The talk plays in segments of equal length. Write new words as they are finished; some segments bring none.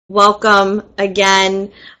Welcome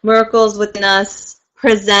again. Miracles Within Us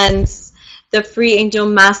presents the Free Angel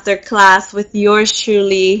Masterclass with yours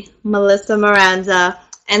truly, Melissa Miranda.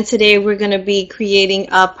 And today we're going to be creating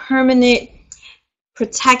a permanent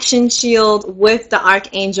protection shield with the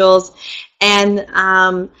Archangels. And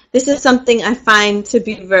this is something I find to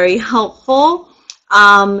be very helpful.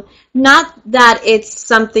 Not that it's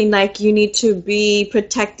something like you need to be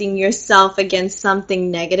protecting yourself against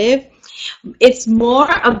something negative. It's more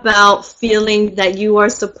about feeling that you are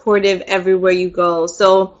supportive everywhere you go.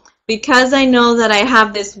 So because I know that I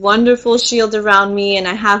have this wonderful shield around me and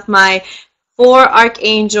I have my 4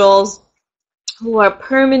 archangels who are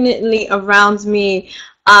permanently around me,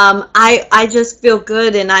 I just feel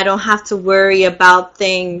good and I don't have to worry about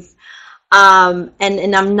things. And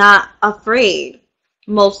I'm not afraid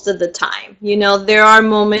most of the time. You know, there are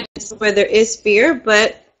moments where there is fear,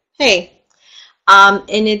 but hey,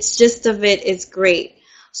 and it's just of it is great.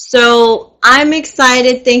 So I'm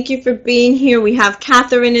excited. Thank you for being here. We have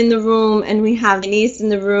Catherine in the room and we have Denise in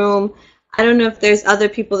the room. I don't know if there's other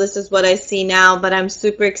people. This is what I see now, but I'm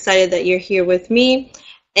super excited that you're here with me.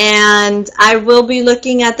 And I will be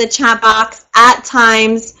looking at the chat box at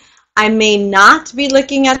times. I may not be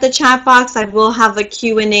looking at the chat box. I will have a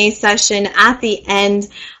Q&A session at the end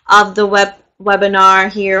of the webinar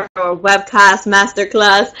here, or webcast,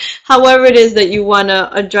 masterclass, however it is that you want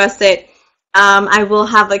to address it. I will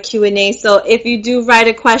have a Q&A. So if you do write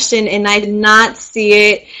a question and I did not see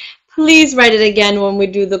it, please write it again when we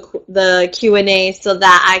do the Q&A so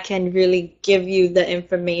that I can really give you the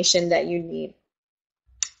information that you need.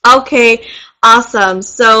 Okay, awesome.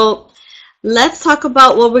 So let's talk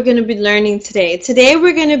about what we're going to be learning today. Today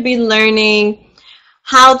we're going to be learning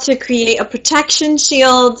how to create a protection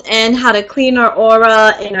shield and how to clean our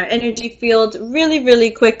aura and our energy field really, really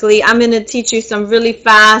quickly. I'm going to teach you some really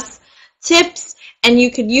fast tips, and you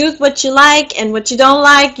could use what you like, and what you don't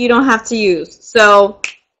like, you don't have to use. So,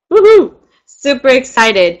 woohoo! Super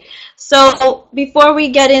excited. So before we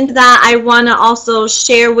get into that, I want to also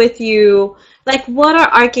share with you, like, what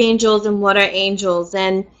are archangels and what are angels?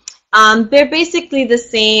 And they're basically the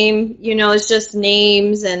same, you know, it's just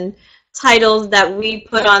names and titles that we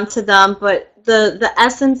put onto them, but the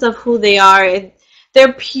essence of who they are,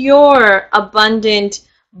 they're pure, abundant,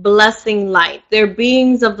 blessing light. They're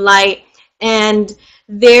beings of light, and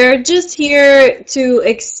they're just here to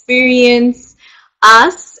experience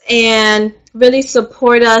us and really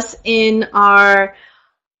support us in our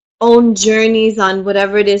own journeys on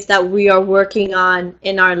whatever it is that we are working on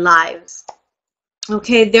in our lives.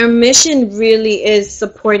 Okay, their mission really is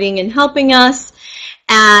supporting and helping us.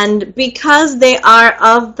 And because they are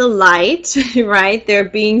of the light, right, they're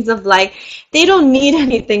beings of light, they don't need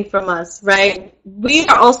anything from us, right? We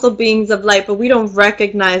are also beings of light, but we don't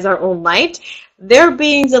recognize our own light. They're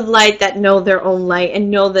beings of light that know their own light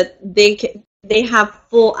and know that they have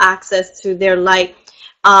full access to their light,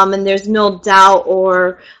 and there's no doubt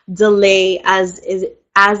or delay as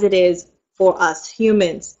it is for us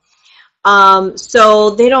humans.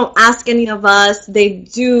 So they don't ask any of us. They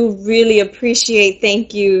do really appreciate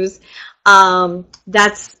thank yous.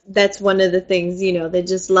 That's one of the things, you know, they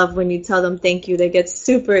just love when you tell them thank you. They get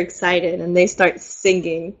super excited and they start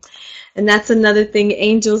singing. And that's another thing.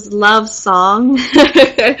 Angels love song,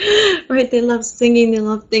 right? They love singing. They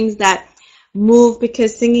love things that move,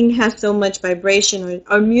 because singing has so much vibration,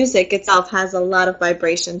 or music itself has a lot of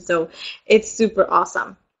vibration. So it's super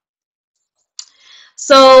awesome.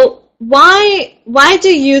 So why do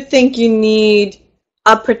you think you need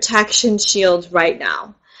a protection shield right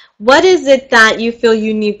now? What is it that you feel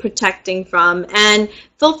you need protecting from? And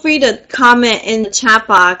feel free to comment in the chat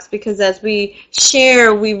box, because as we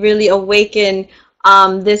share, we really awaken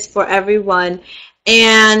this for everyone.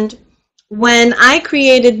 And when I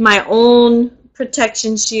created my own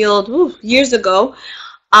protection shield years ago,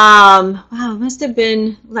 wow, it must have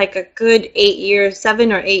been like a good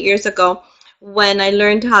 7 or 8 years ago, when I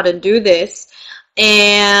learned how to do this.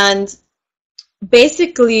 And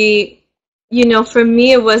basically, you know, for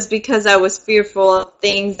me, it was because I was fearful of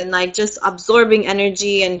things and like just absorbing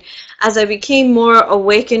energy. And as I became more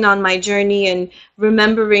awakened on my journey and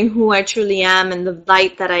remembering who I truly am and the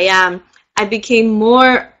light that I am, I became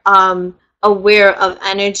more aware of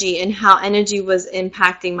energy and how energy was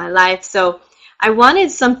impacting my life. So I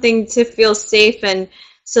wanted something to feel safe, and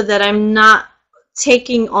so that I'm not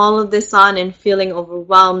taking all of this on and feeling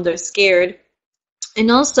overwhelmed or scared.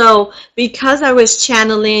 And also, because I was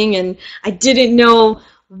channeling and I didn't know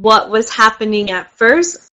what was happening at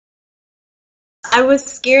first, I was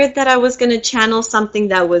scared that I was going to channel something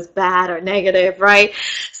that was bad or negative, right?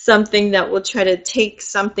 Something that will try to take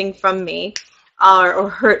something from me. or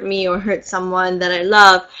hurt me or hurt someone that I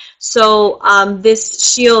love. So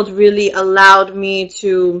this shield really allowed me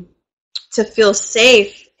to feel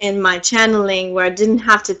safe in my channeling, where I didn't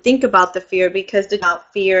have to think about the fear, because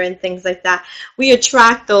about fear and things like that, we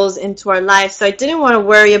attract those into our life. So I didn't want to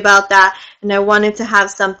worry about that, and I wanted to have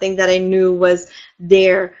something that I knew was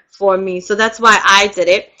there for me. So that's why I did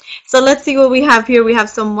it. So let's see what we have here. We have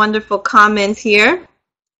some wonderful comments here.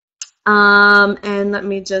 And let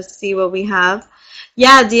me just see what we have.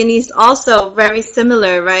 Yeah, Denise, also very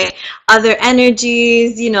similar, right? Other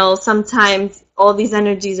energies, you know, sometimes all these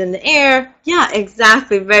energies in the air. Yeah,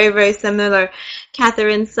 exactly. Very, very similar.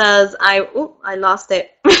 Catherine says, I lost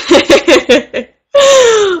it.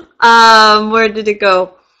 Where did it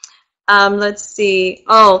go? Let's see.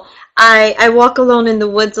 Oh, I walk alone in the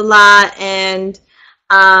woods a lot, and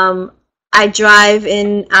I drive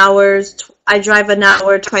in hours. I drive an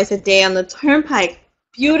hour twice a day on the turnpike.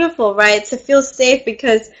 Beautiful, right? To feel safe,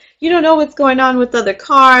 because you don't know what's going on with other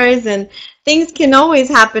cars, and things can always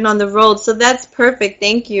happen on the road. So that's perfect.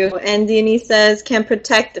 Thank you. And Denise says, can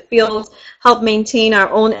protect the fields, help maintain our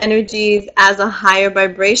own energies as a higher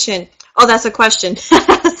vibration. Oh, that's a question.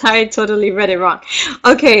 Sorry, I totally read it wrong.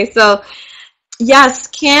 Okay, so yes,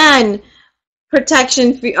 can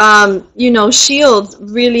protection, you know, shields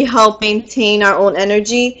really help maintain our own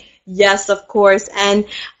energy? Yes, of course. And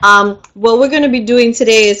what we're going to be doing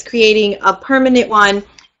today is creating a permanent one.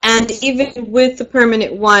 And even with the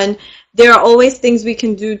permanent one, there are always things we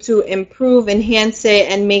can do to improve, enhance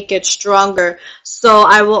it, and make it stronger. So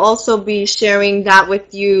I will also be sharing that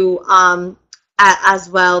with you as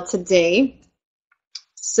well today.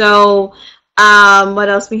 So what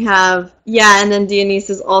else we have? Yeah, and then Denise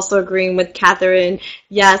is also agreeing with Catherine.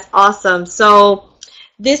 Yes, awesome. So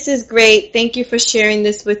this is great. Thank you for sharing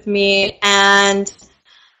this with me. And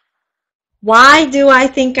why do I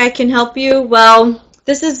think I can help you? Well,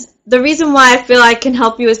 this is the reason why I feel I can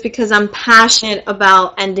help you, is because I'm passionate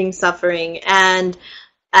about ending suffering and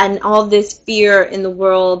all this fear in the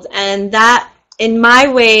world. And that, in my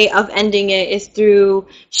way of ending it, is through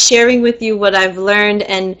sharing with you what I've learned,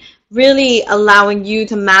 and really allowing you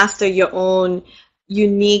to master your own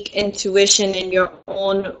unique intuition and your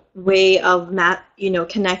own way of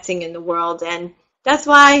connecting in the world. And that's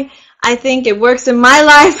why I think it works in my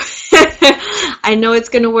life. I know it's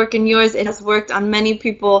going to work in yours. It has worked on many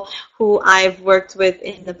people who I've worked with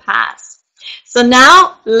in the past. So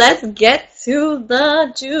now let's get to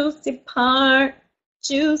the juicy part.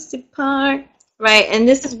 Juicy part. Right, and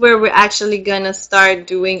this is where we're actually going to start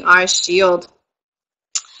doing our shield.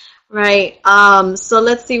 Right, so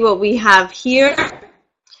let's see what we have here.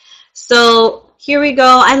 So here we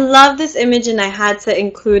go. I love this image, and I had to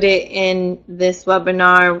include it in this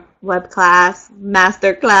webinar, web class,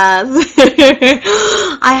 masterclass.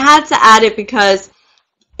 I had to add it because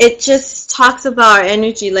it just talks about our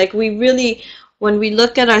energy. Like, we really, when we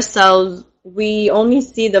look at ourselves, we only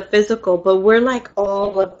see the physical, but we're like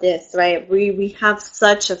all of this, right? We have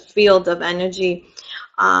such a field of energy,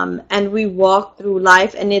 and we walk through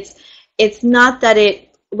life, and it's not that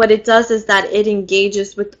what it does is that it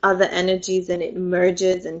engages with other energies, and it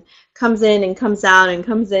merges and comes in and comes out and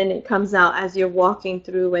comes in and comes out as you're walking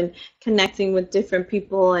through and connecting with different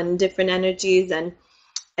people and different energies and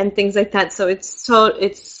things like that. So it's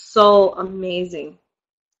so amazing.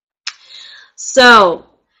 So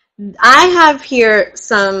I have here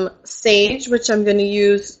some sage, which I'm going to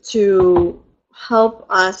use to help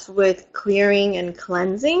us with clearing and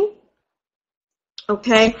cleansing.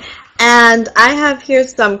 Okay, and I have here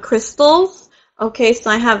some crystals. Okay, so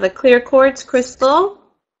I have a clear quartz crystal.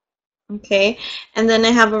 Okay, and then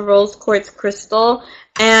I have a rose quartz crystal.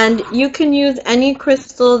 And you can use any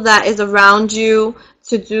crystal that is around you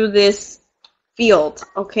to do this field.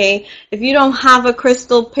 Okay, if you don't have a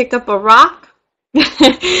crystal, pick up a rock.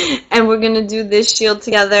 And we're going to do this shield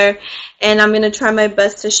together. And I'm going to try my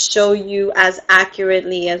best to show you as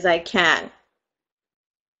accurately as I can.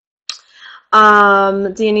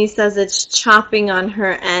 Denise says it's chopping on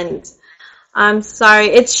her end. I'm sorry.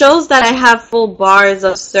 It shows that I have full bars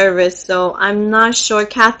of service, so I'm not sure.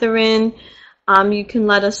 Catherine, you can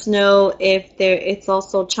let us know if it's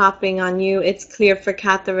also chopping on you. It's clear for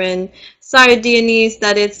Catherine. Sorry, Denise,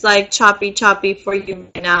 that it's like choppy for you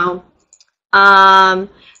right now.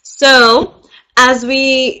 So as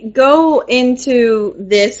we go into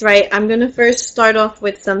this, right, I'm going to first start off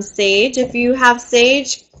with some sage. If you have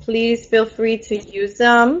sage, please feel free to use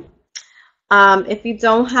them. If you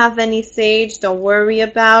don't have any sage, don't worry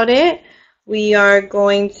about it. We are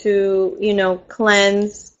going to,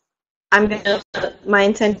 cleanse. My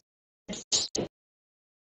intention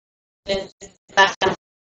is that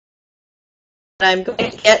I'm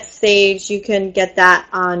going to get sage, you can get that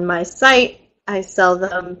on my site. I sell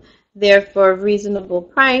them there for a reasonable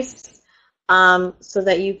price, so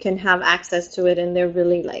that you can have access to it, and they're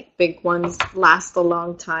really like big ones, last a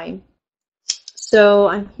long time.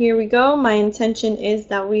 So here we go. My intention is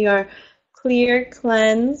that we are clear,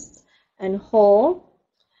 cleansed, and whole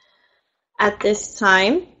at this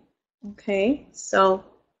time. Okay, so,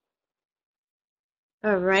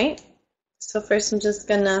 all right. So first I'm just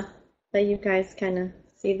gonna let you guys kind of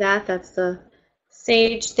see that. That's the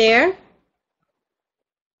sage there.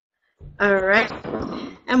 All right.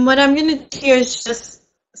 And what I'm gonna do here is just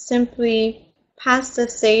simply pass the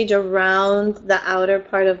sage around the outer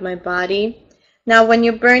part of my body. Now, when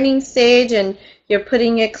you're burning sage and you're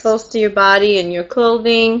putting it close to your body and your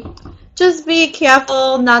clothing, just be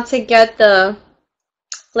careful not to get the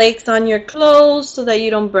flakes on your clothes so that you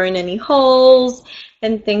don't burn any holes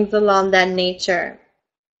and things along that nature.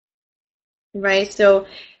 Right? So,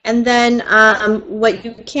 and then what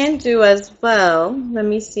you can do as well, let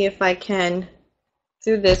me see if I can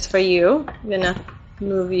do this for you. I'm going to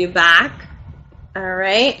move you back. All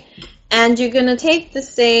right. And you're going to take the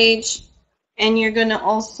sage and you're going to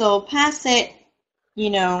also pass it, you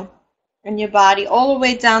know, in your body all the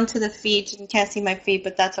way down to the feet. You can't see my feet,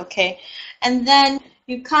 but that's okay. And then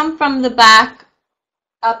you come from the back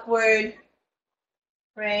upward,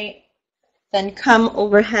 right? Then come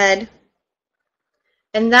overhead.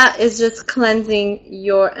 And that is just cleansing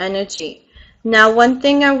your energy. Now, one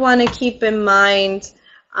thing I want to keep in mind,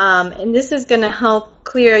 and this is going to help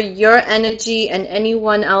clear your energy and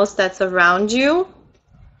anyone else that's around you,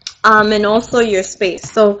 and also your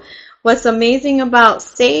space. So what's amazing about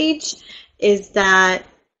sage is that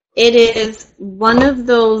it is one of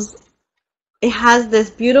those, it has this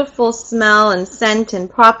beautiful smell and scent and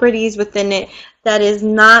properties within it that is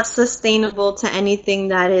not sustainable to anything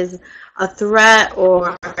that is a threat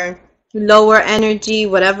or lower energy,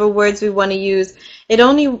 whatever words we want to use. It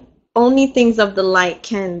only things of the light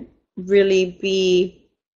can really be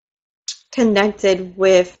connected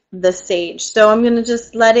with the sage. So I'm going to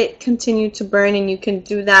just let it continue to burn, and you can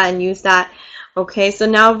do that and use that. Okay, so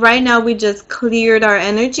now right now we just cleared our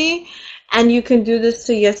energy, and you can do this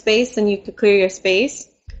to your space, and you can clear your space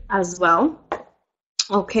as well.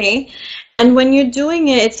 Okay, and when you're doing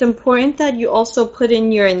it, it's important that you also put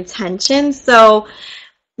in your intention. So,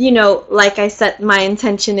 you know, like I said, my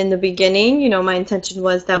intention in the beginning, you know, my intention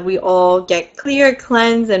was that we all get clear,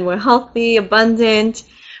 cleansed, and we're healthy, abundant,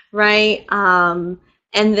 right? And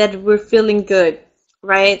that we're feeling good,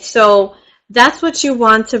 right? So that's what you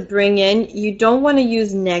want to bring in. You don't want to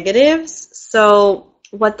use negatives. So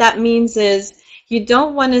what that means is you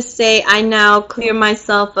don't want to say, I now clear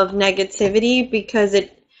myself of negativity, because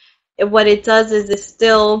what it does is it's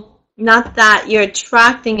still not that you're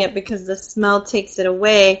attracting it because the smell takes it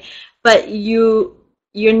away, but you're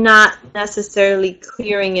not necessarily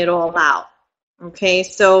clearing it all out. Okay,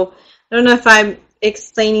 so I don't know if I'm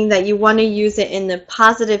explaining that. You want to use it in the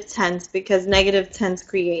positive tense, because negative tense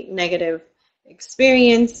create negative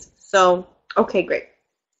experience. So, okay, great.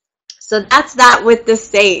 So that's that with the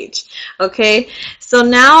sage. Okay, so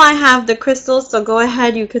now I have the crystals. So go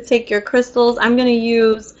ahead, you could take your crystals. I'm going to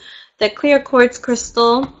use the clear quartz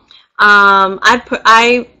crystal. I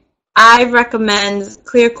recommend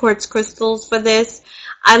clear quartz crystals for this.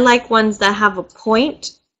 I like ones that have a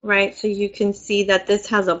point, right? So you can see that this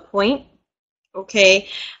has a point. Okay,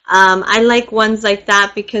 I like ones like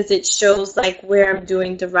that because it shows like where I'm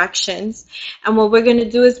doing directions. And what we're going to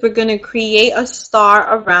do is we're going to create a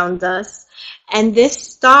star around us. And this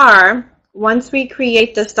star, once we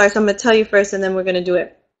create the star, so I'm going to tell you first and then we're going to do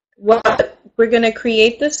it. We're going to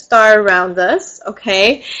create the star around us,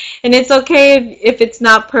 okay? And it's okay if it's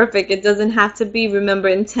not perfect. It doesn't have to be. Remember,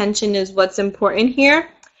 intention is what's important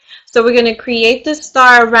here. So we're going to create the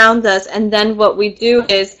star around us, and then what we do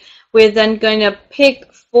is we're then going to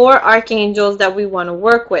pick 4 archangels that we want to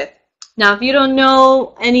work with. Now, if you don't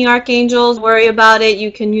know any archangels, worry about it.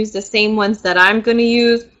 You can use the same ones that I'm going to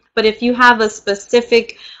use. But if you have a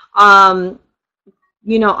specific, you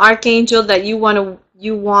know, archangel that you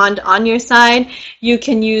want on your side, you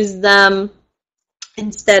can use them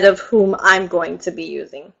instead of whom I'm going to be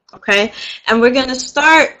using. Okay, and we're going to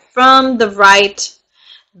start from the right,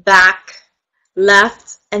 back,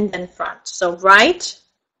 left, and then front. So right,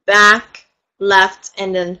 back, left,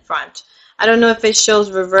 and then front. I don't know if it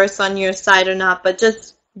shows reverse on your side or not, but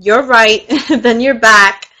just your right, then your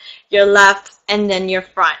back, your left, and then your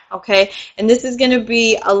front. Okay, and this is going to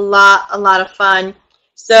be a lot of fun.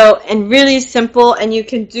 So, and really simple, and you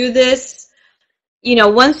can do this, you know,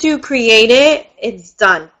 once you create it, it's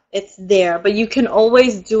done. it's there. But you can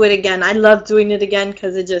always do it again. I love doing it again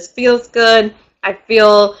because it just feels good. I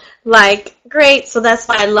feel like great. So that's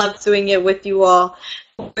why I love doing it with you all.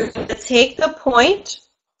 We're going to take the point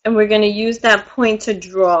and we're going to use that point to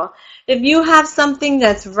draw. If you have something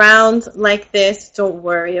that's round like this, don't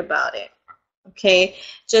worry about it. Okay,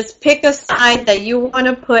 just pick a side that you want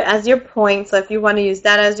to put as your point. So if you want to use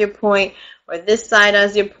that as your point or this side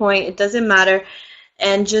as your point, it doesn't matter.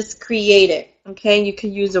 And just create it. Okay, you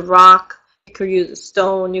could use a rock, you could use a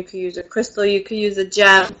stone, you could use a crystal, you could use a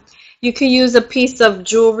gem, you could use a piece of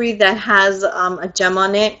jewelry that has a gem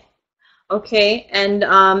on it. Okay, and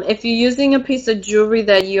if you're using a piece of jewelry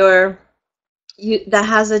that that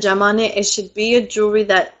has a gem on it, it should be a jewelry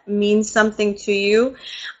that means something to you,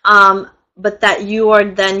 but that you are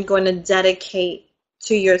then going to dedicate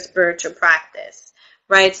to your spiritual practice,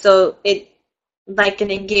 right? So it, like an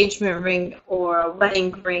engagement ring or a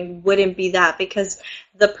wedding ring wouldn't be that, because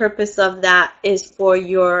the purpose of that is for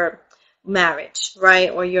your marriage, right?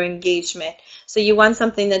 Or your engagement. So you want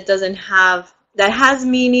something that that has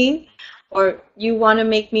meaning, or you want to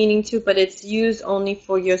make meaning to, but it's used only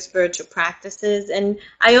for your spiritual practices. And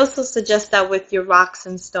I also suggest that with your rocks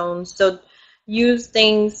and stones. So use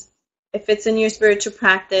things, if it's in your spiritual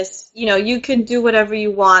practice, you can do whatever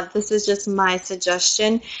you want. This is just my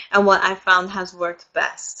suggestion and what I found has worked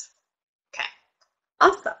best. Okay,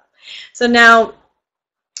 awesome. So now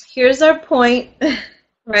here's our point,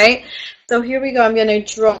 right? So here we go. I'm going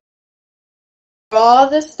to draw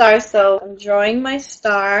the star. So I'm drawing my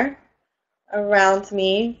star around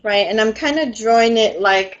me, right? And I'm kind of drawing it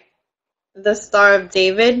like the Star of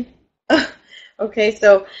David. Okay,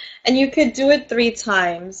 so, and you could do it 3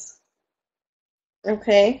 times.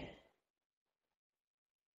 Okay.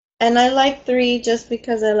 And I like 3 just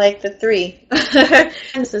because I like the 3.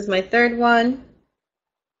 This is my 3rd one.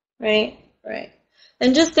 Right? Right.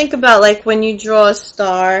 And just think about, like, when you draw a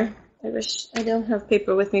star. I wish I don't have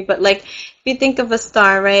paper with me, but like if you think of a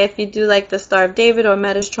star, right? If you do like the Star of David or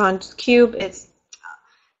Metatron's cube, it's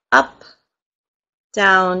up,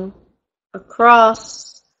 down,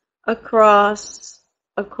 across, across,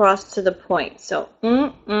 across to the point. So,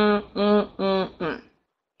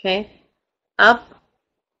 okay, up,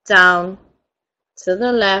 down, to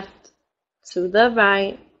the left, to the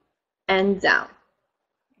right, and down.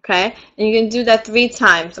 Okay, and you can do that 3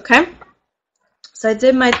 times. Okay. So I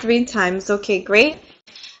did my 3 times. Okay, great.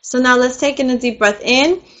 So now let's take in a deep breath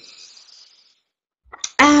in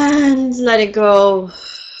and let it go.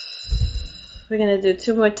 We're going to do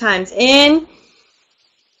 2 more times. In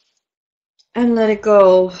and let it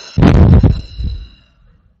go.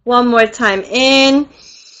 1 more time. In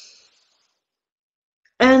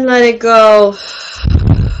and let it go.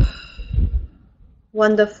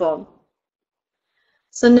 Wonderful.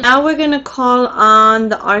 So now we're going to call on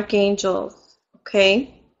the archangels.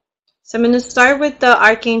 Okay. So I'm going to start with the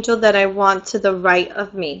archangel that I want to the right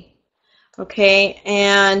of me. Okay,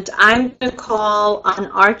 and I'm going to call on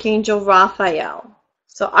Archangel Raphael.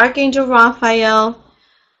 So Archangel Raphael,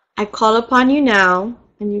 I call upon you now,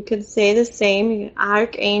 and you can say the same,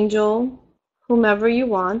 Archangel, whomever you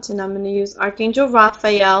want, and I'm going to use Archangel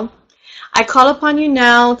Raphael. I call upon you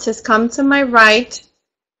now to come to my right.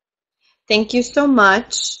 Thank you so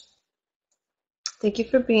much. Thank you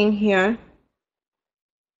for being here.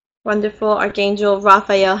 Wonderful. Archangel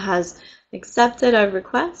Raphael has accepted our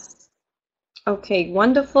request. Okay,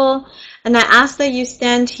 wonderful. And I ask that you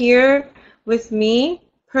stand here with me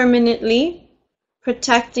permanently,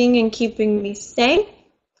 protecting and keeping me safe,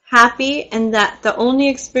 happy, and that the only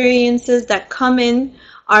experiences that come in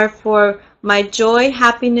are for my joy,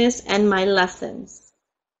 happiness, and my lessons.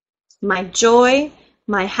 My joy,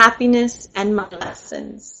 my happiness, and my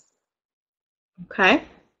lessons. Okay?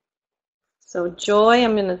 So joy,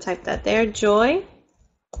 I'm going to type that there, joy,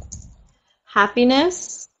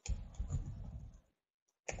 happiness,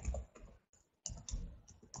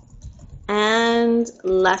 and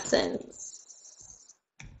lessons.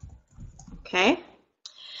 Okay,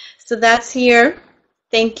 so that's here.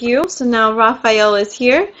 Thank you. So now Raphael is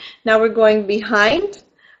here. Now we're going behind.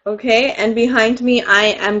 Okay, and behind me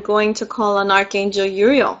I am going to call on Archangel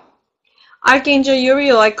Uriel. Archangel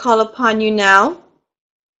Uriel, I call upon you now.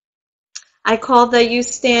 I call that you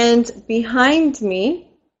stand behind me.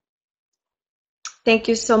 Thank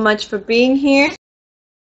you so much for being here.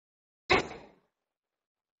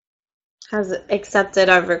 Has accepted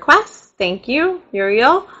our request. Thank you,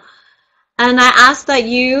 Uriel. And I ask that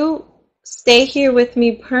you stay here with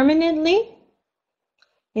me permanently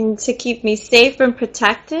and to keep me safe and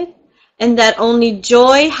protected, and that only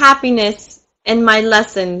joy, happiness, and my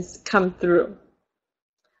lessons come through.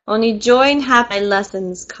 Only joy and happy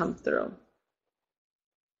lessons come through.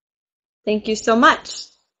 Thank you so much.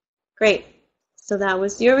 Great. So that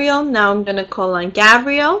was Uriel. Now I'm going to call on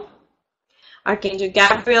Gabriel. Archangel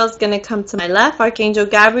Gabriel is going to come to my left. Archangel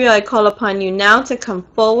Gabriel, I call upon you now to come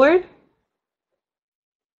forward.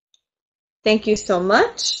 Thank you so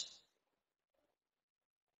much.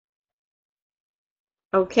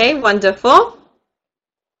 Okay, wonderful.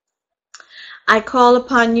 I call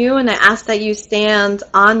upon you and I ask that you stand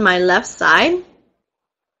on my left side.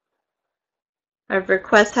 Our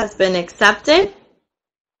request has been accepted.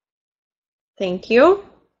 Thank you.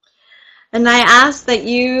 And I ask that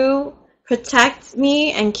you protect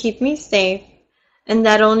me and keep me safe, and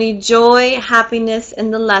that only joy, happiness,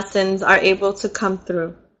 and the lessons are able to come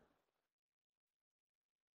through.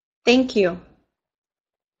 Thank you.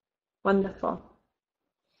 Wonderful.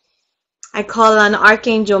 I call on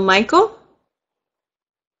Archangel Michael.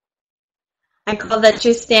 I call that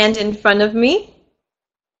you stand in front of me.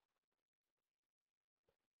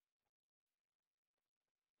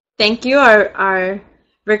 Thank you. Our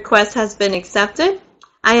request has been accepted.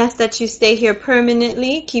 I ask that you stay here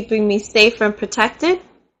permanently, keeping me safe and protected,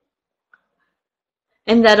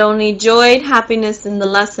 and that only joy, happiness, and the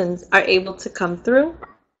lessons are able to come through.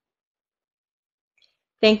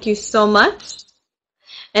 Thank you so much.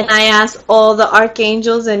 And I ask all the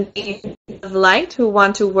archangels and beings of light who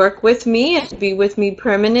want to work with me and be with me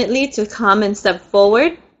permanently to come and step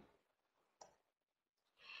forward.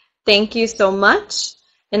 Thank you so much.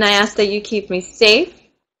 And I ask that you keep me safe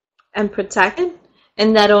and protected,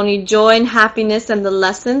 and that only joy and happiness and the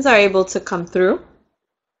lessons are able to come through.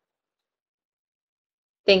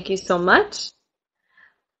 Thank you so much.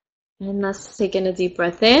 And let's take in a deep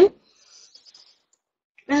breath in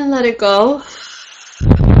and let it go.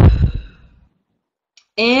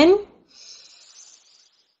 In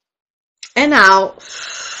and out.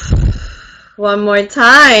 One more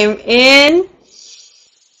time. In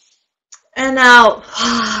and out.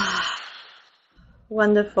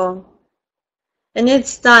 Wonderful. And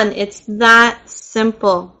it's done. It's that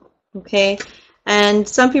simple. Okay? And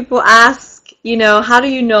some people ask, how do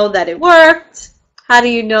you know that it worked? How do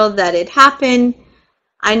you know that it happened?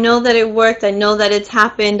 I know that it worked. I know that it's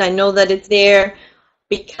happened. I know that it's there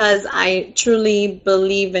because I truly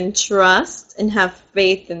believe and trust and have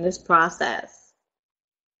faith in this process.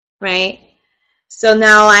 Right? So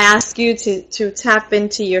now I ask you to tap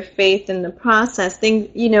into your faith in the process.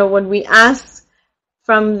 When we ask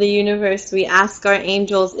from the universe, we ask our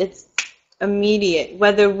angels, it's immediate.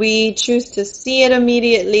 Whether we choose to see it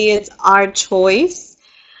immediately, it's our choice.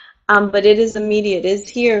 But it is immediate. It's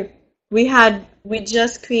here. We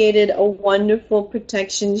just created a wonderful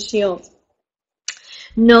protection shield.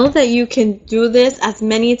 Know that you can do this as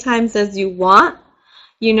many times as you want.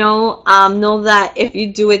 Know that if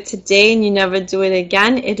you do it today and you never do it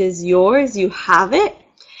again, it is yours. You have it.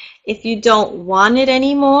 If you don't want it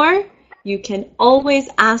anymore, you can always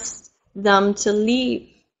ask them to leave.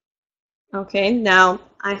 Okay, now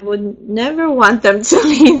I would never want them to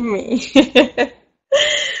leave me.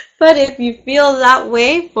 But if you feel that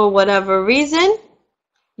way for whatever reason,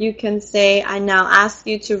 you can say, I now ask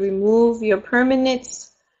you to remove your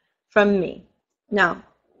permanents from me. Now,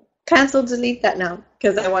 cancel, delete that now,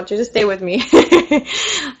 because I want you to stay with me.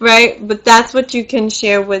 Right? But that's what you can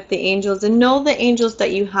share with the angels, and know the angels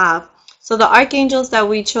that you have. So the archangels that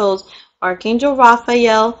we chose, Archangel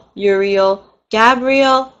Raphael, Uriel,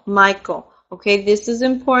 Gabriel, Michael. Okay, this is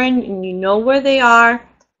important, and you know where they are.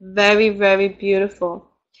 Very, very beautiful.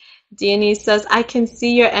 Deanie says, I can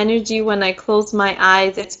see your energy when I close my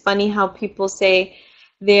eyes. It's funny how people say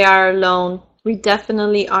they are alone. We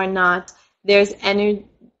definitely are not. Their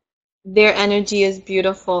energy is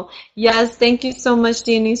beautiful. Yes, thank you so much,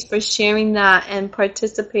 Deanie, for sharing that and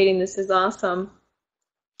participating. This is awesome.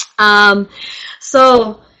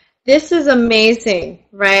 So this is amazing,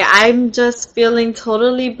 right? I'm just feeling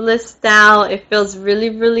totally blissed out. It feels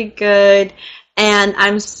really, really good, and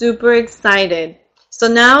I'm super excited. So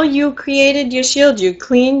now you created your shield. You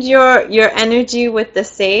cleaned your energy with the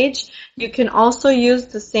sage. You can also use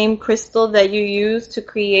the same crystal that you used to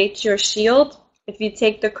create your shield. If you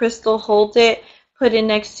take the crystal, hold it, put it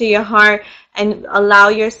next to your heart, and allow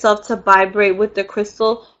yourself to vibrate with the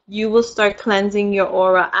crystal, you will start cleansing your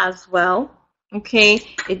aura as well. Okay?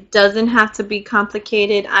 It doesn't have to be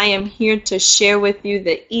complicated. I am here to share with you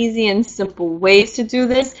the easy and simple ways to do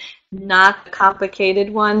this, not the complicated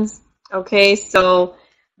ones. Okay? So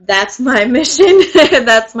that's my mission.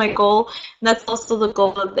 That's my goal. And that's also the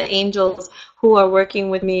goal of the angels who are working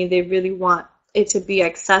with me. They really want it to be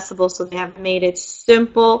accessible, so they have made it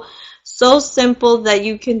simple so simple that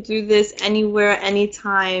you can do this anywhere,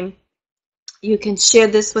 anytime. You can share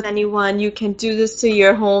this with anyone. You can do this to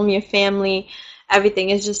your home, your family.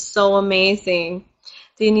 Everything is just so amazing.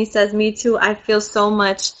 Deanie says, me too. I feel so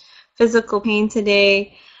much physical pain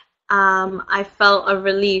today. I felt a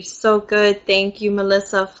relief. So good. Thank you,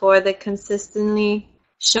 Melissa, for the consistently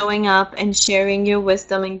showing up and sharing your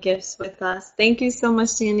wisdom and gifts with us. Thank you so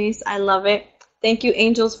much, Janice. I love it. Thank you,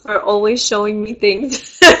 angels, for always showing me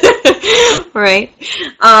things. Right?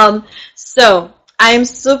 So I am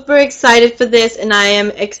super excited for this, and I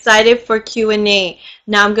am excited for Q&A.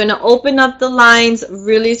 Now I'm going to open up the lines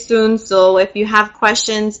really soon, so if you have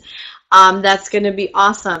questions, that's going to be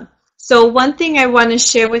awesome. So one thing I want to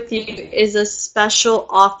share with you is a special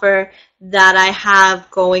offer that I have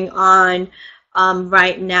going on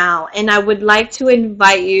right now. And I would like to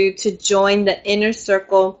invite you to join the Inner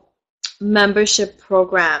Circle membership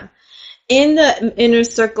program. In the Inner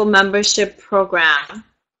Circle membership program,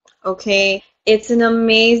 okay, it's an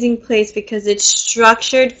amazing place because it's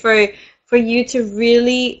structured for you to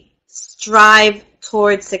really strive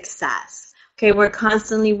towards success. Okay, we're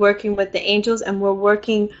constantly working with the angels, and we're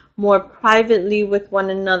working more privately with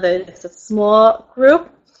one another. It's a small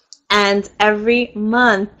group, and every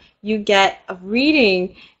month you get a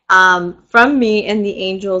reading from me and the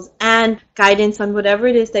angels and guidance on whatever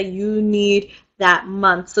it is that you need that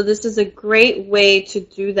month. So this is a great way to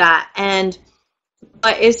do that. And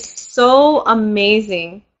what is so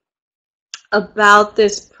amazing about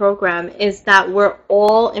this program is that we're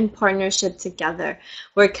all in partnership together.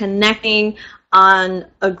 We're connecting on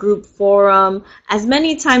a group forum as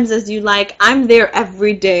many times as you like. I'm there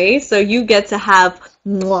every day, so you get to have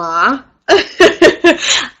moi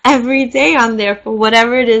every day on there for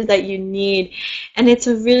whatever it is that you need. And it's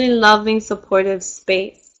a really loving, supportive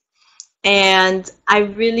space. And I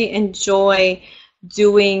really enjoy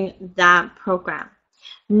doing that program.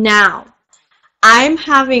 Now, I'm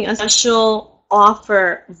having a special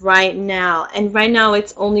offer right now, and right now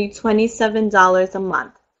it's only $27 a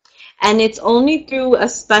month. And it's only through a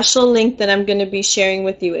special link that I'm going to be sharing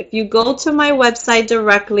with you. If you go to my website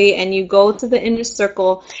directly and you go to the Inner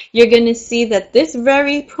Circle, you're going to see that this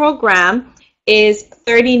very program is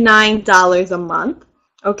 $39 a month.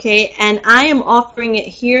 Okay, and I am offering it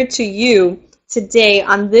here to you today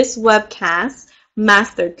on this webcast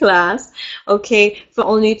masterclass, okay, for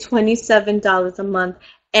only $27 a month,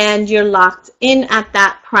 and you're locked in at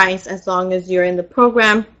that price as long as you're in the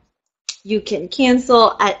program. You can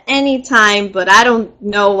cancel at any time, but I don't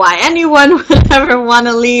know why anyone would ever want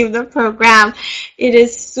to leave the program. It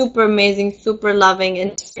is super amazing, super loving,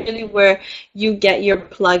 and it's really where you get your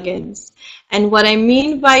plugins. And what I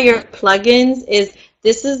mean by your plugins is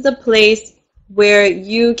this is the place where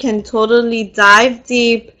you can totally dive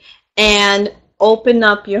deep and open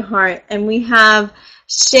up your heart. And we have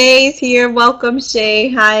Shay's here. Welcome, Shay.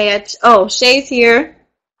 Hi. Oh, Shay's here.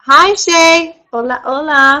 Hi, Shay. Hola,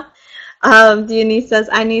 hola. Dionese says,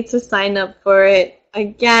 I need to sign up for it.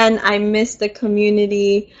 Again, I miss the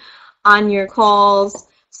community on your calls.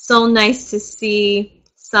 So nice to see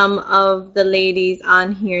some of the ladies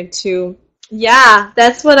on here too. Yeah,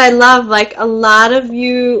 that's what I love. Like, a lot of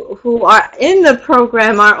you who are in the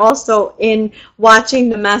program are also in watching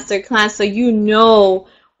the masterclass, so you know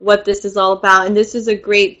what this is all about. And this is a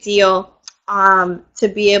great deal to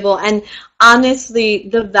be able, and honestly,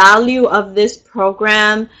 the value of this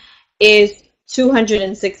program is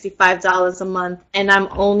 $265 a month, and I'm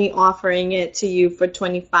only offering it to you for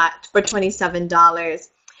 $27.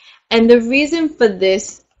 And the reason for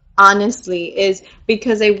this, honestly, is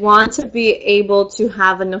because I want to be able to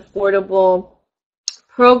have an affordable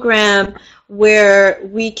program where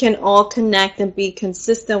we can all connect and be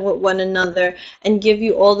consistent with one another and give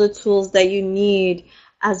you all the tools that you need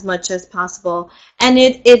as much as possible. And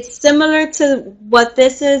it's similar to what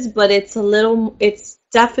this is, but it's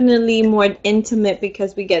definitely more intimate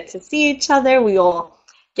because we get to see each other. We all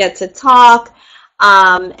get to talk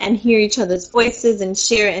and hear each other's voices and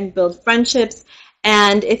share and build friendships.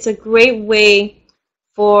 And it's a great way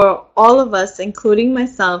for all of us, including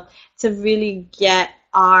myself, to really get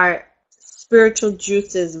our spiritual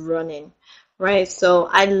juices running, right? So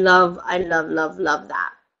I love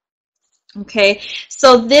that. Okay,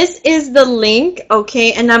 so this is the link,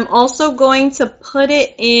 okay, and I'm also going to put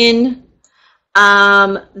it in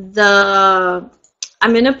I'm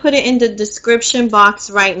going to put it in the description box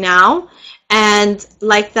right now, and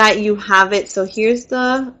like that you have it. So here's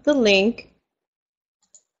the link.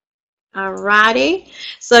 Alrighty,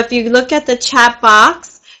 so if you look at the chat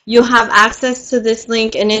box, you'll have access to this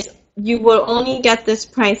link, and it's you will only get this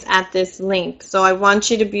price at this link. So I want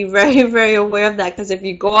you to be very, very aware of that, because if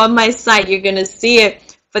you go on my site, you're going to see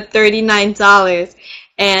it for $39.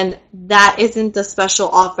 And that isn't the special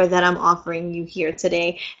offer that I'm offering you here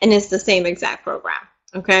today. And it's the same exact program.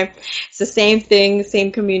 Okay, it's the same thing,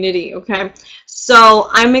 same community. Okay, so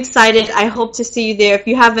I'm excited. I hope to see you there. If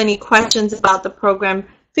you have any questions about the program,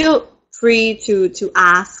 feel free to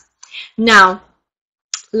ask. Now,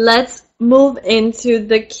 let's move into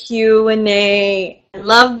the Q&A. I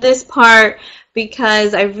love this part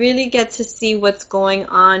because I really get to see what's going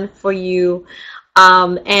on for you.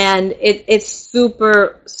 And it's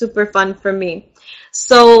super, super fun for me.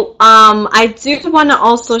 So I do want to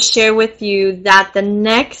also share with you that the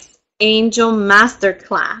next Angel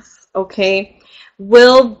Masterclass, okay,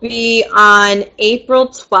 will be on April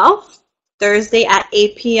 12th, Thursday at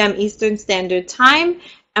 8 p.m. Eastern Standard Time.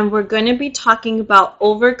 And we're going to be talking about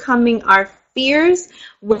overcoming our fears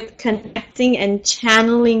with connecting and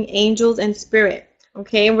channeling angels and spirit.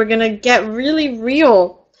 Okay, and we're going to get really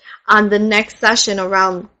real on the next session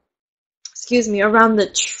around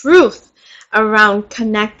the truth around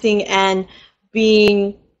connecting and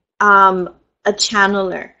being a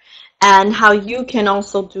channeler, and how you can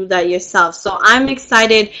also do that yourself. So I'm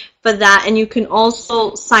excited for that, and you can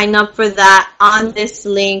also sign up for that on this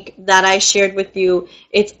link that I shared with you.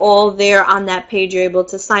 It's all there on that page. You're able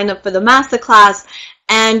to sign up for the masterclass,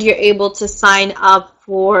 and you're able to sign up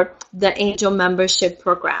for the Angel Membership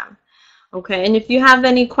Program. Okay, and if you have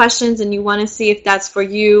any questions and you want to see if that's for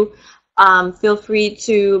you, feel free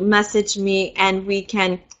to message me and we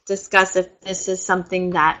can discuss if this is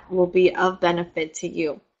something that will be of benefit to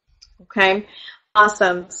you. Okay,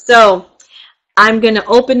 awesome. So I'm going to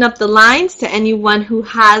open up the lines to anyone who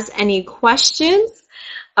has any questions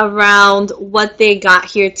around what they got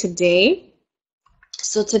here today.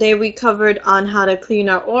 So today we covered on how to clean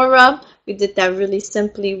our aura. We did that really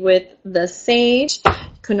simply with the sage.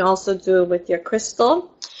 You can also do it with your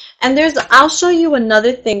crystal. And I'll show you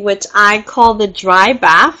another thing which I call the dry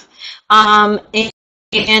bath.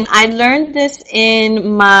 And I learned this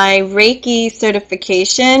in my Reiki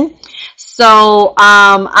certification. So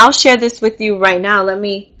I'll share this with you right now. Let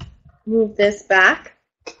me move this back.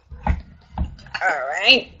 All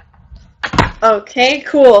right. Okay,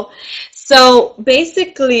 cool. So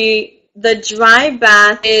basically, the dry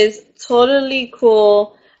bath is totally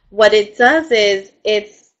cool. What it does is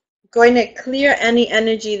it's going to clear any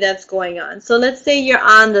energy that's going on. So let's say you're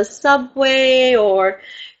on the subway, or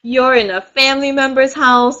you're in a family member's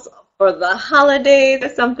house for the holidays or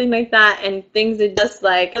something like that, and things are just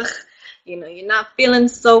like, ugh, you're not feeling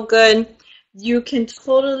so good. You can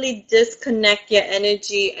totally disconnect your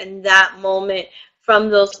energy in that moment from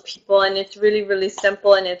those people, and it's really, really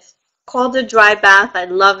simple, and it's called a dry bath. I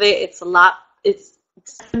love it. It's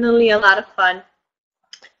definitely a lot of fun.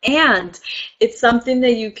 And it's something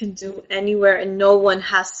that you can do anywhere, and no one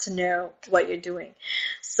has to know what you're doing.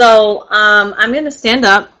 So I'm going to stand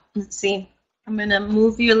up. Let's see. I'm going to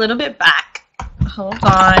move you a little bit back. Hold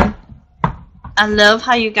on. I love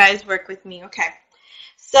how you guys work with me. Okay.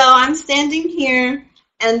 So I'm standing here,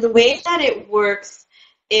 and the way that it works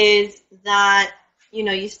is that,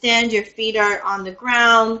 you stand, your feet are on the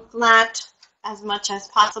ground, flat as much as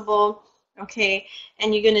possible. Okay.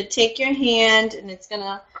 And you're going to take your hand, and it's going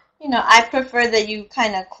to, I prefer that you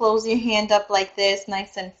kind of close your hand up like this,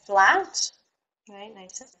 nice and flat, right?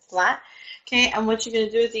 Nice and flat. Okay, and what you're going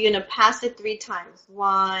to do is you're going to pass it 3 times.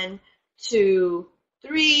 1, 2,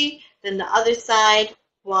 3. Then the other side.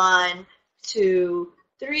 1, 2,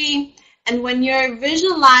 3. And when you're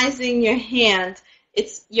visualizing your hand,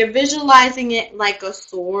 you're visualizing it like a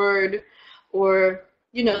sword, or,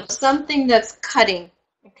 something that's cutting.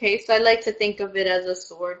 Okay, so I like to think of it as a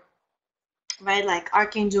sword, right? Like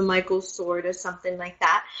Archangel Michael's sword or something like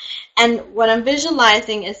that. And what I'm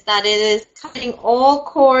visualizing is that it is cutting all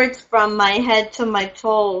cords from my head to my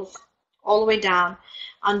toes, all the way down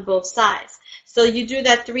on both sides. So you do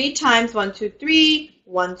that 3 times, 1, 2, 3,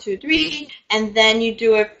 1, 2, 3, and then you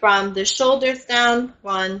do it from the shoulders down,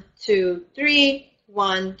 1, 2, 3,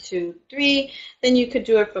 1, 2, 3. Then you could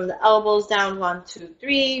do it from the elbows down, 1, 2,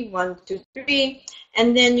 3, 1, 2, 3.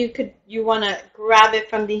 And then you want to grab it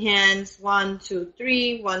from the hands, 1, 2,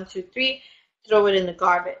 3, 1, 2, 3, throw it in the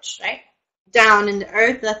garbage, right? Down in the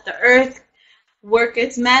earth, let the earth work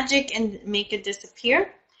its magic and make it disappear.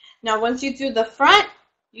 Now, once you do the front,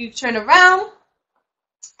 you turn around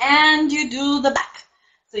and you do the back.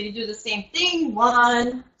 So you do the same thing,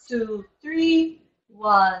 1, 2, 3,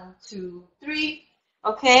 1, 2, 3,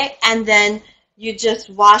 okay? And then you're just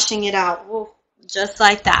washing it out. Whoa. Just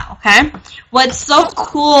like that, okay? What's so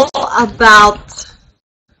cool about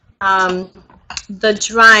the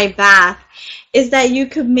dry bath is that you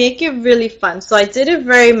could make it really fun. So I did it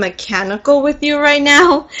very mechanical with you right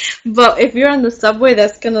now, but if you're on the subway,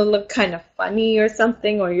 that's gonna look kind of funny or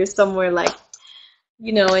something, or you're somewhere like,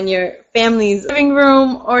 you know, in your family's living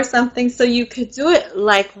room or something. So you could do it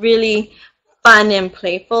like really fun and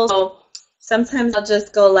playful. So sometimes I'll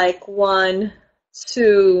just go like 1,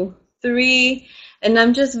 2, 3, and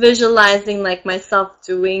I'm just visualizing like myself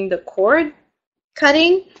doing the cord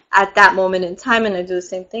cutting at that moment in time, and I do the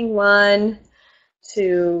same thing. 1,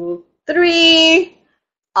 2, 3,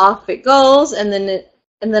 off it goes, and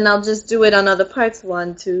then I'll just do it on other parts.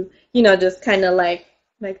 1, 2, you know, just kind of like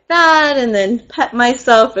that, and then pet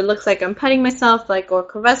myself. It looks like I'm petting myself, like, or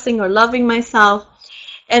caressing or loving myself,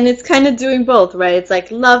 and it's kind of doing both, right? It's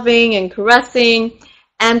like loving and caressing,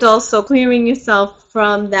 and also clearing yourself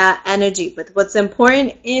from that energy. But what's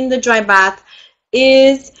important in the dry bath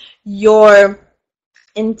is your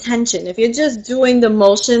intention. If you're just doing the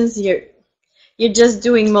motions, you're just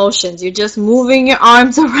doing motions. You're just moving your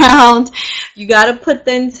arms around. You got to put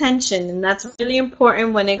the intention, and that's really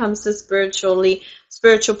important when it comes to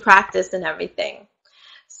spiritual practice and everything.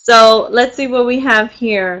 So let's see what we have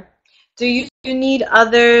here. Do you need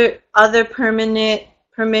other permanent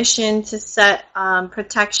permission to set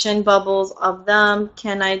protection bubbles of them?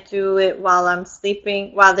 Can I do it while I'm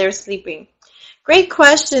sleeping, while they're sleeping? Great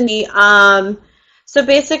question. So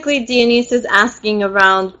basically, Denise is asking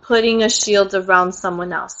around putting a shield around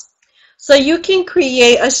someone else. So you can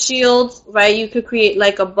create a shield, right? You could create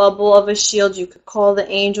like a bubble of a shield. You could call the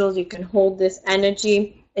angels. You can hold this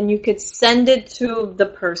energy, and you could send it to the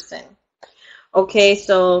person. Okay,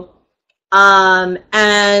 so,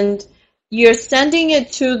 and you're sending it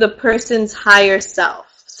to the person's higher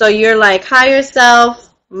self. So you're like, higher self,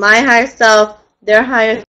 my higher self, their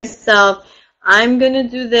higher self, I'm going to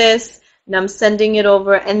do this. And I'm sending it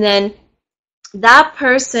over, and then that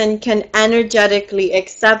person can energetically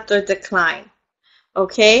accept or decline,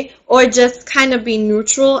 okay? Or just kind of be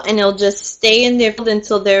neutral, and it'll just stay in their field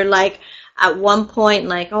until they're like at one point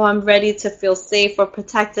like, oh, I'm ready to feel safe or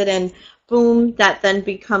protected, and boom, that then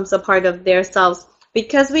becomes a part of their selves.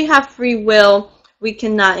 Because we have free will, we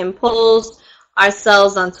cannot impose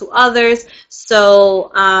ourselves onto others.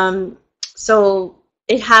 So, so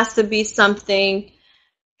it has to be something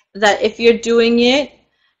that if you're doing it,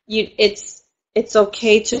 it's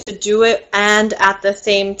okay to do it, and at the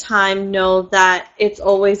same time know that it's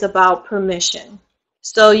always about permission.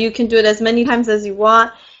 So you can do it as many times as you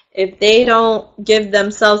want. If they don't give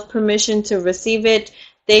themselves permission to receive it,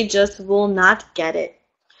 they just will not get it.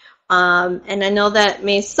 And I know that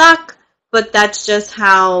may suck, but that's just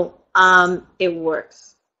how it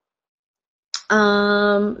works.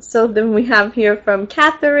 So then we have here from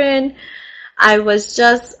Catherine. I was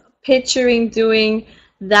just picturing doing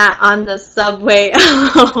that on the subway.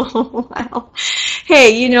 Oh, wow.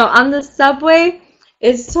 Hey, you know, on the subway,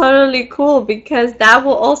 it's totally cool because that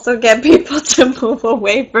will also get people to move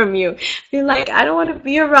away from you. Be like, I don't want to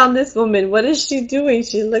be around this woman. What is she doing?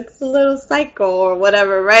 She looks a little psycho or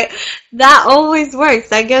whatever, right? That always works.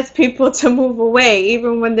 That gets people to move away.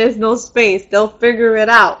 Even when there's no space, they'll figure it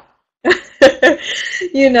out.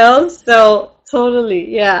 You know, so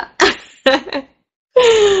totally, yeah.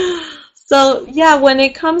 So yeah, when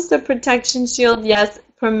it comes to protection shield, yes,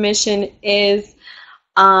 permission is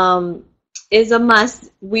a must.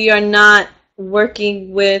 We are not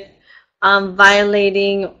working with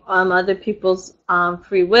violating other people's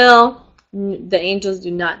free will. The angels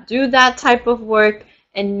do not do that type of work,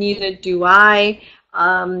 and neither do I.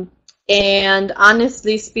 And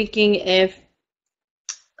honestly speaking, if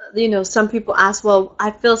you know, some people ask, well,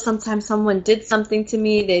 I feel sometimes someone did something to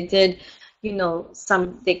me. They did, you know,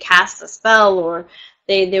 they cast a spell, or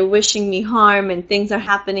they're wishing me harm, and things are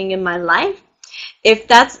happening in my life. If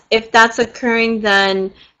that's occurring,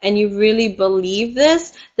 then, and you really believe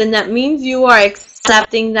this, then that means you are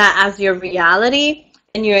accepting that as your reality,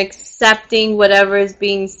 and you're accepting whatever is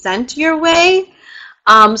being sent your way.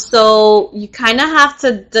 So you kind of have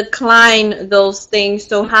to decline those things.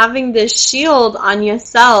 So having this shield on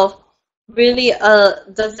yourself really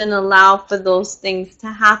doesn't allow for those things to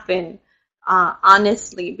happen,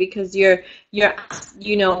 honestly, because you're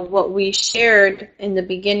you know, what we shared in the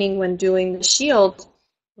beginning when doing the shield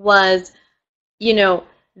was, you know,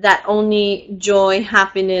 that only joy,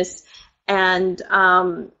 happiness, and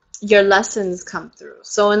your lessons come through.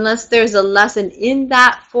 So unless there's a lesson in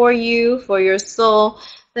that for you, for your soul,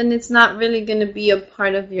 then it's not really going to be a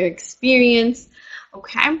part of your experience.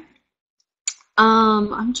 Okay.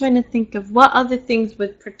 I'm trying to think of what other things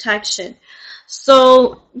with protection.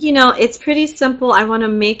 So, you know, it's pretty simple. I want to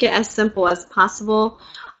make it as simple as possible.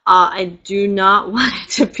 I do not want it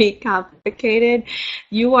to be complicated.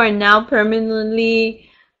 You are now permanently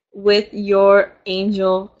with your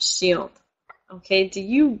angel shield. Okay, do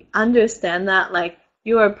you understand that? Like,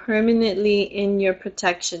 you are permanently in your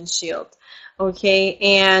protection shield. Okay,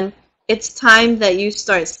 and it's time that you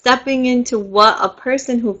start stepping into what a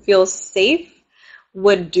person who feels safe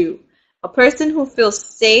would do. A person who feels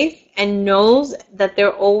safe and knows that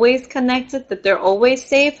they're always connected, that they're always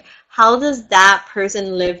safe, how does that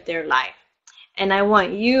person live their life? And I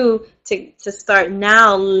want you to start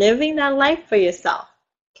now living that life for yourself.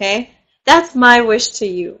 Okay? That's my wish to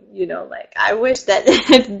you. You know, like, I wish that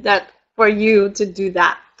that for you to do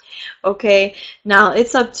that. Okay? Now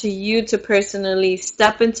it's up to you to personally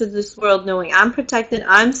step into this world knowing I'm protected,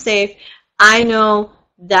 I'm safe. I know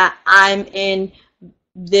that I'm in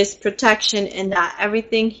this protection and that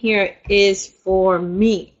everything here is for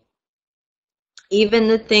me. Even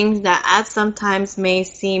the things that at sometimes may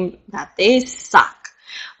seem that they suck,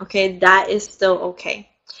 okay, that is still okay.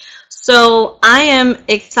 So I am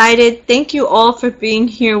excited. Thank you all for being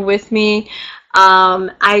here with me.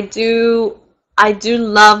 I do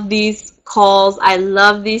love these calls. I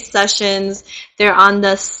love these sessions. They're on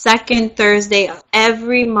the second Thursday of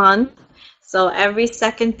every month. So every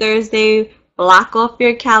second Thursday, block off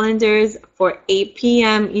your calendars for 8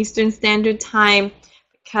 p.m. Eastern Standard Time,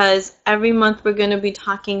 because every month we're going to be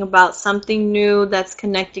talking about something new that's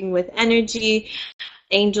connecting with energy,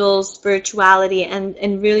 angels, spirituality,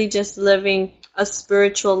 and really just living a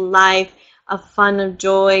spiritual life of fun, of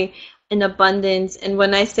joy, and abundance. And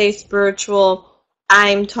when I say spiritual,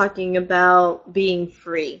 I'm talking about being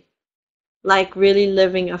free, like really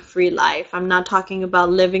living a free life. I'm not talking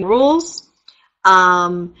about living rules,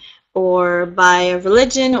 or by a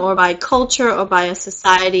religion or by culture or by a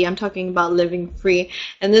society. I'm talking about living free.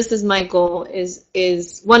 And this is my goal,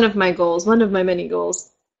 is one of my goals, one of my many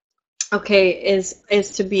goals, okay, is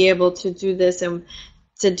to be able to do this and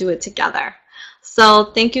to do it together. So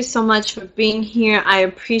thank you so much for being here. I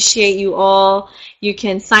appreciate you all. You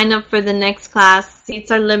can sign up for the next class.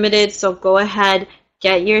 Seats are limited, so go ahead,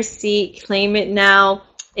 get your seat, claim it now.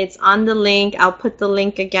 It's on the link. I'll put the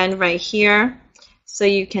link again right here so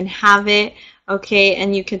you can have it, okay,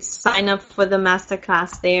 and you can sign up for the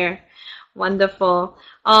masterclass there. Wonderful.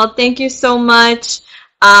 Oh, thank you so much.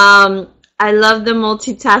 I love the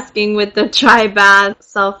multitasking with the tri-bath,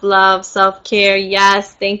 self-love, self-care.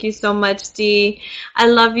 Yes, thank you so much, Dee. I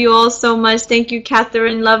love you all so much. Thank you,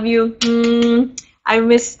 Catherine. Love you. I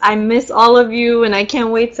miss all of you, and I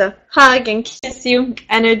can't wait to hug and kiss you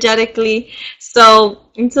energetically. So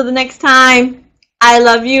until the next time, I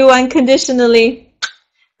love you unconditionally.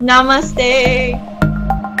 Namaste.